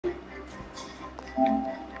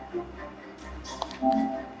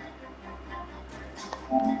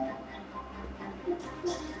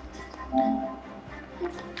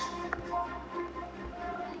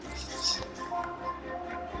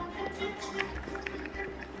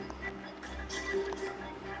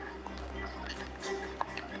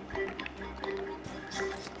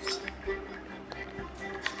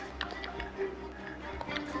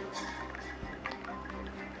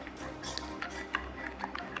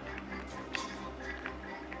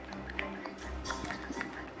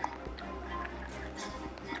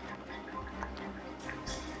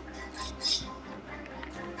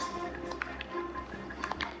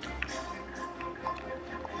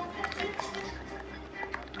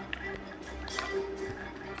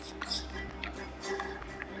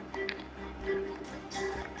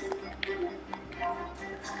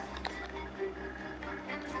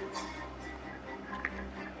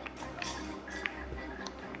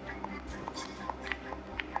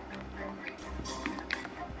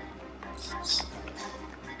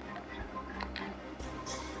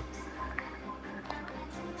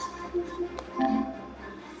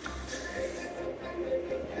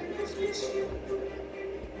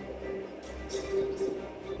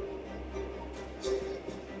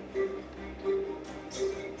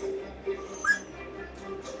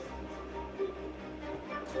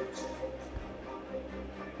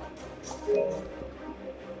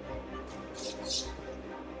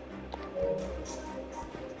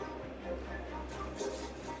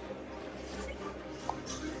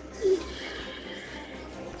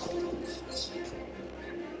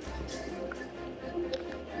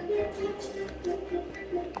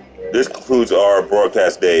This concludes our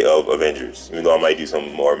broadcast day of Avengers, even though I might do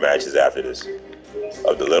some more matches after this,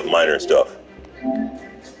 of the little minor stuff.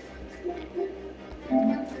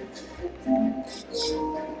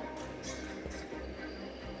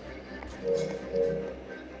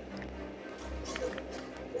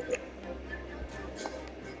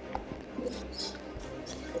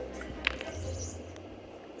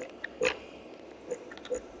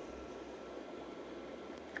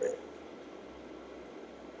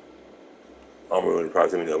 Armor and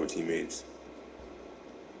proximity over teammates.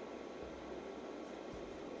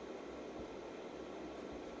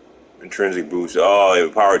 Intrinsic boost. Oh,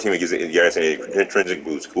 if power teammate gives it, yeah, an intrinsic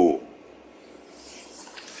boost. Cool.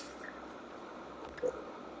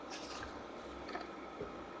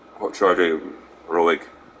 Charge rate, heroic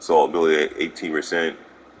assault ability at 18%.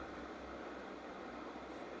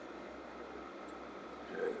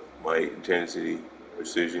 Might, intensity,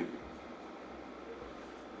 precision.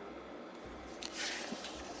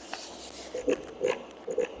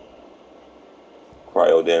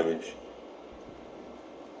 Cryo damage.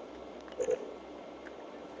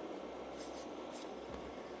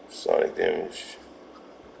 Sonic damage.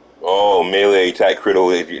 Oh, melee attack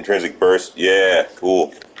critical intrinsic burst. Yeah,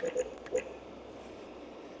 cool.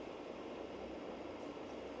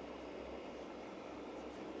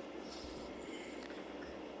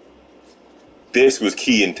 This was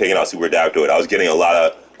key in taking out Super Adaptoid. I was getting a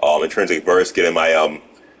lot of intrinsic burst, getting my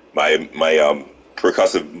my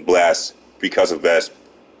percussive blast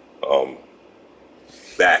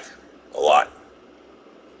back a lot.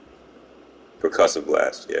 Percussive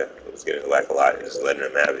blast, yeah, I was getting it back a lot, and just letting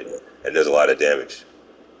him have it, and does a lot of damage.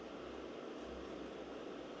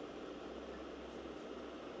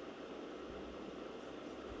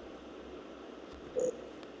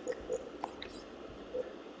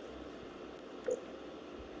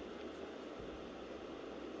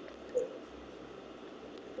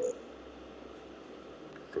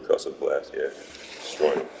 Percussive blast, yeah,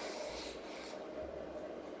 destroying him.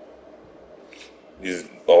 These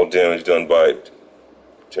all damage done by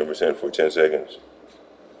 10% for 10 seconds.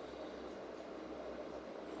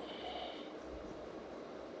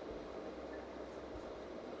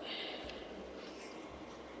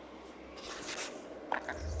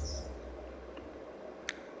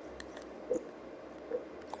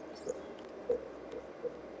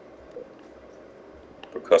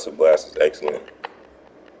 Percussive blast is excellent.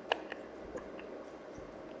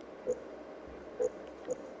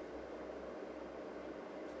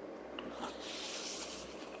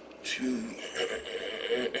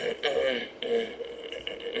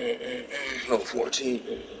 Oh, 14.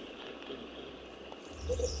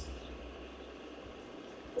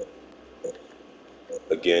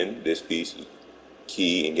 Again, this piece is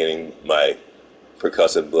key in getting my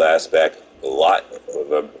percussive blast back a lot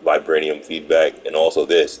with vibranium feedback, and also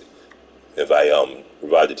this. If I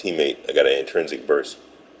revive the teammate, I got an intrinsic burst.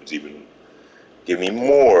 It's even give me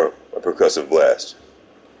more a percussive blast.